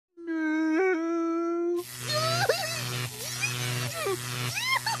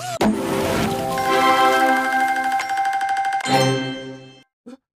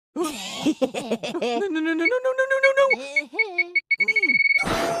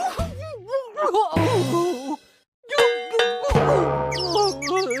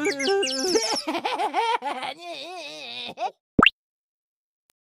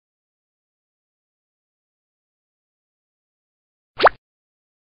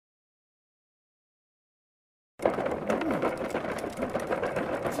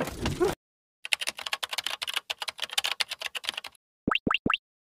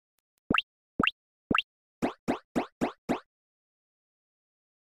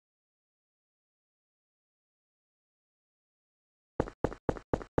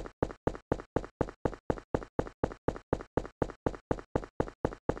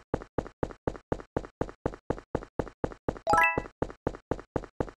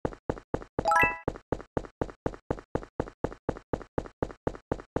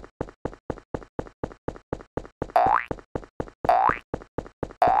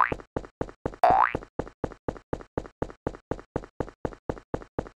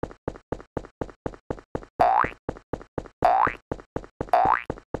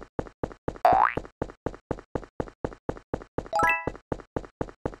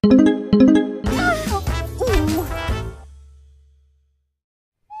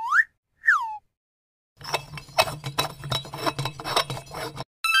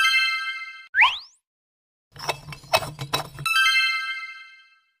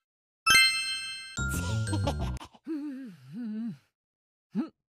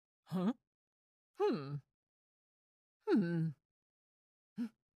Hmm. Hmm. Hmm.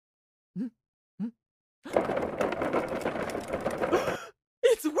 Hmm.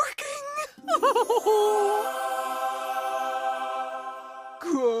 It's working!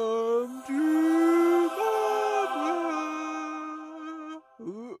 Come to Mama.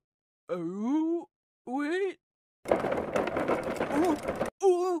 Oh, wait. Oh,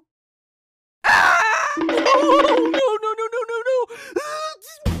 oh. Ah! Oh, no, no, no, no, no, no.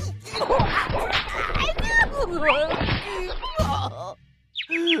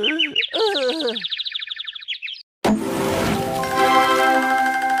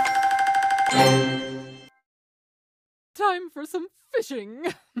 Time for some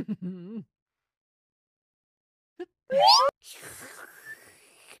fishing.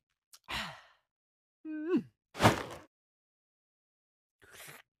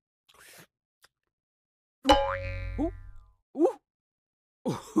 Ooh, ooh, ooh.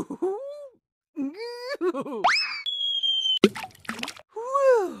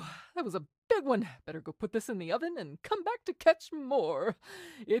 Whew, that was a big one. Better go put this in the oven and come back to catch more.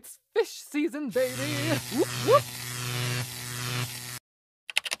 It's fish season, baby. Whoop, whoop.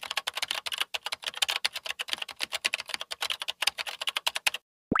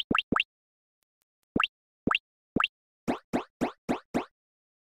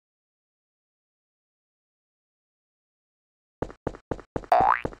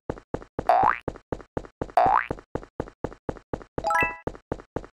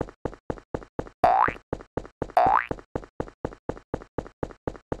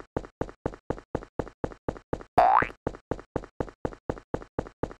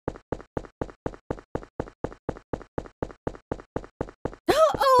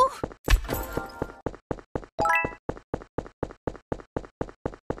 Oh!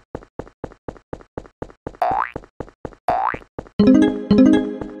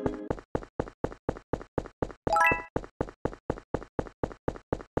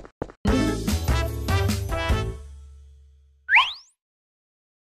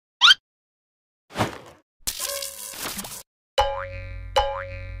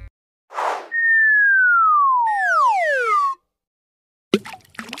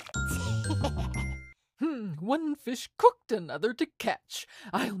 One fish cooked, another to catch.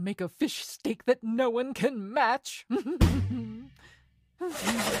 I'll make a fish steak that no one can match.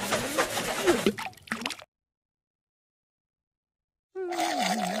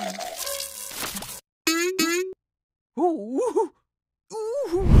 Ooh, ooh.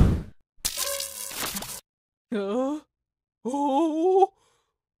 Oh, oh.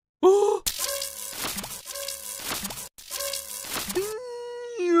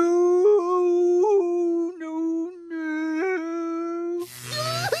 No, no, no.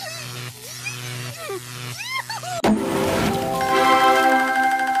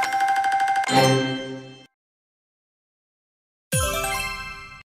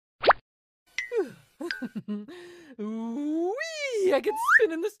 Whee! I can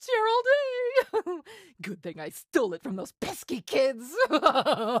spin in this chair all day. Good thing I stole it from those pesky kids.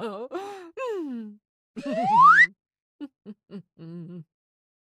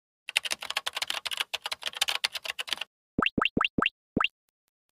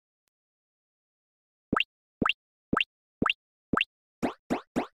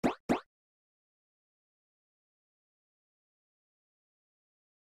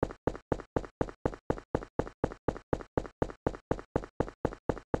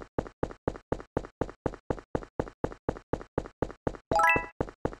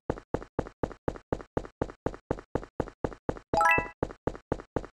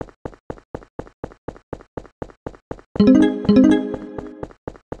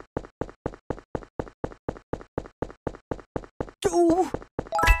 Ooh.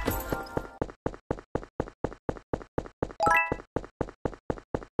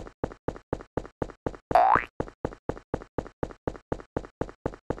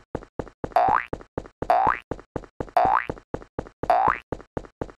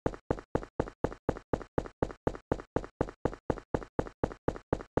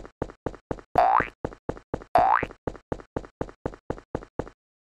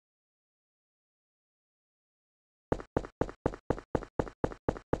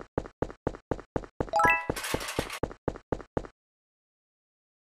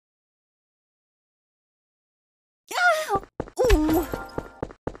 Ooh!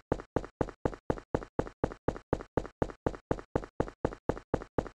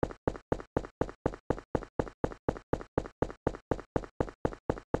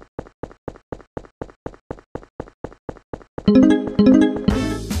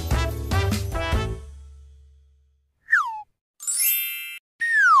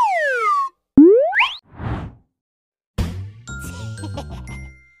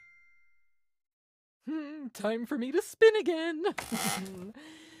 time for me to spin again.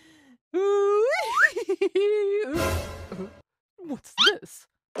 What's this?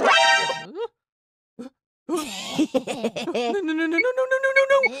 No, no, no, no, no, no, no, no,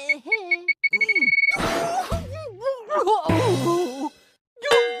 no!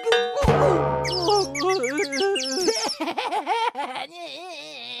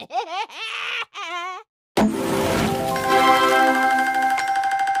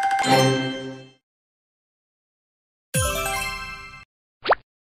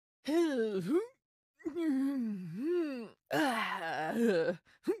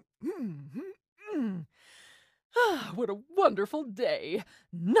 What a wonderful day.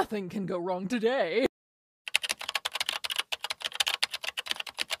 Nothing can go wrong today.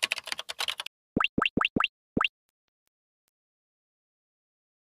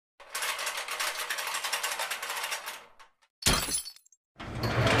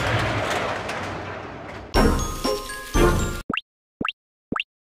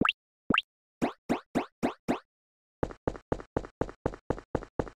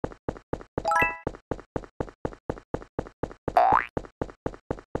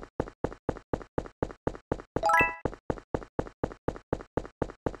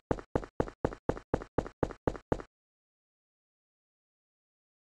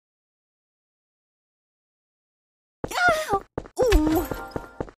 Ooh.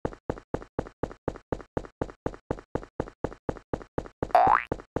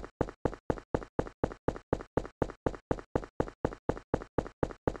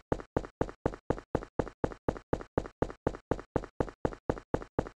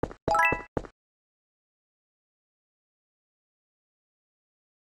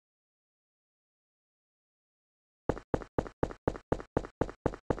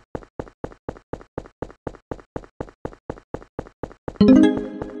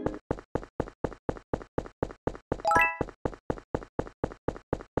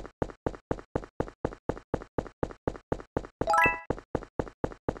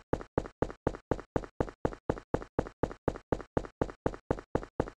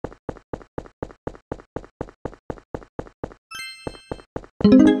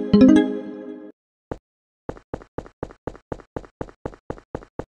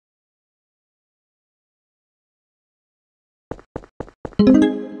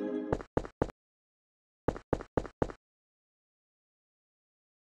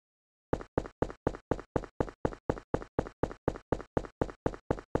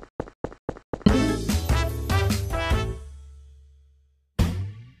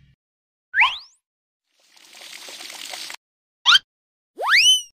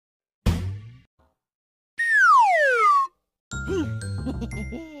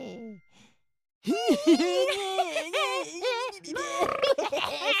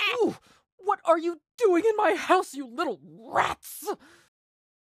 Ooh, what are you doing in my house, you little rats?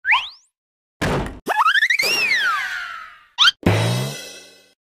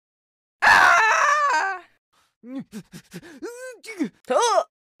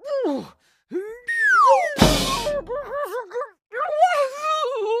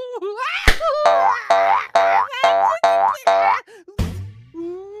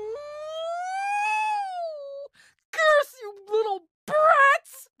 Curse you, little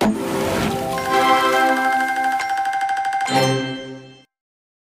brats!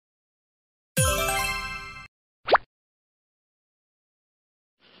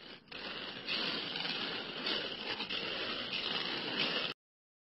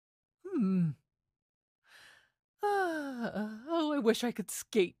 Oh, I wish I could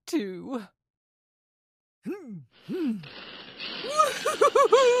skate too.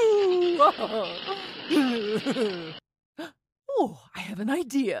 Oh, I have an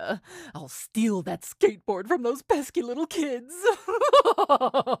idea. I'll steal that skateboard from those pesky little kids.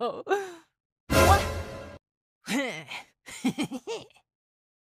 Oh.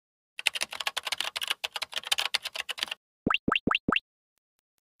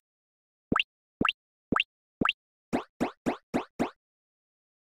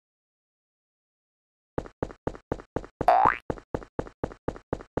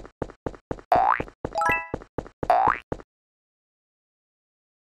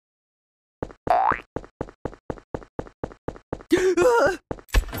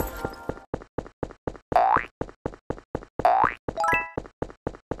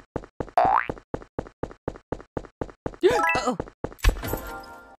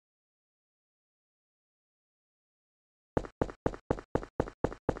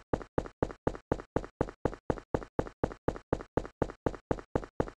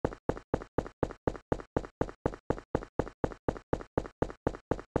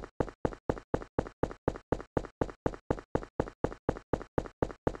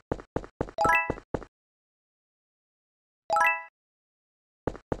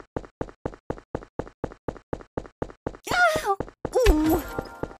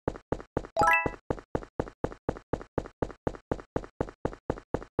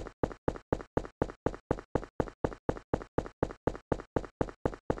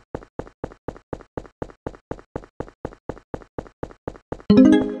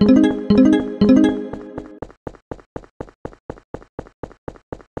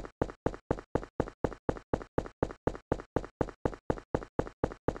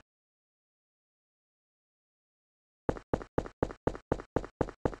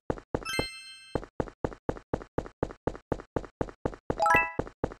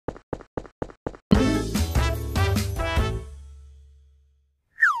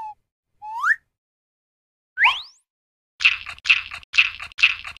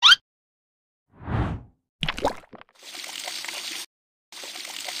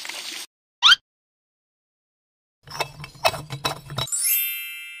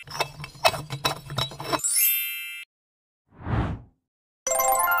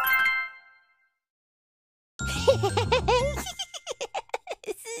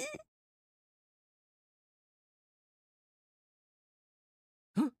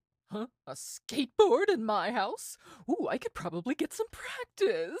 Huh? A skateboard in my house? Ooh, I could probably get some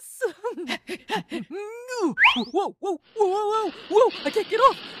practice. Ooh, whoa, whoa, whoa, whoa, whoa, whoa! I can't get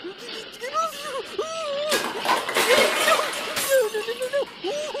off.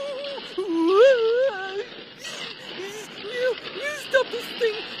 You stop this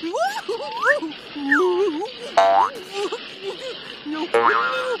thing! No,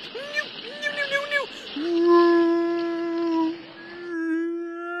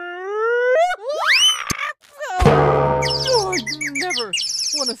 oh, I never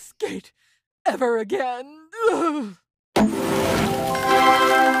want to skate ever again. Ugh.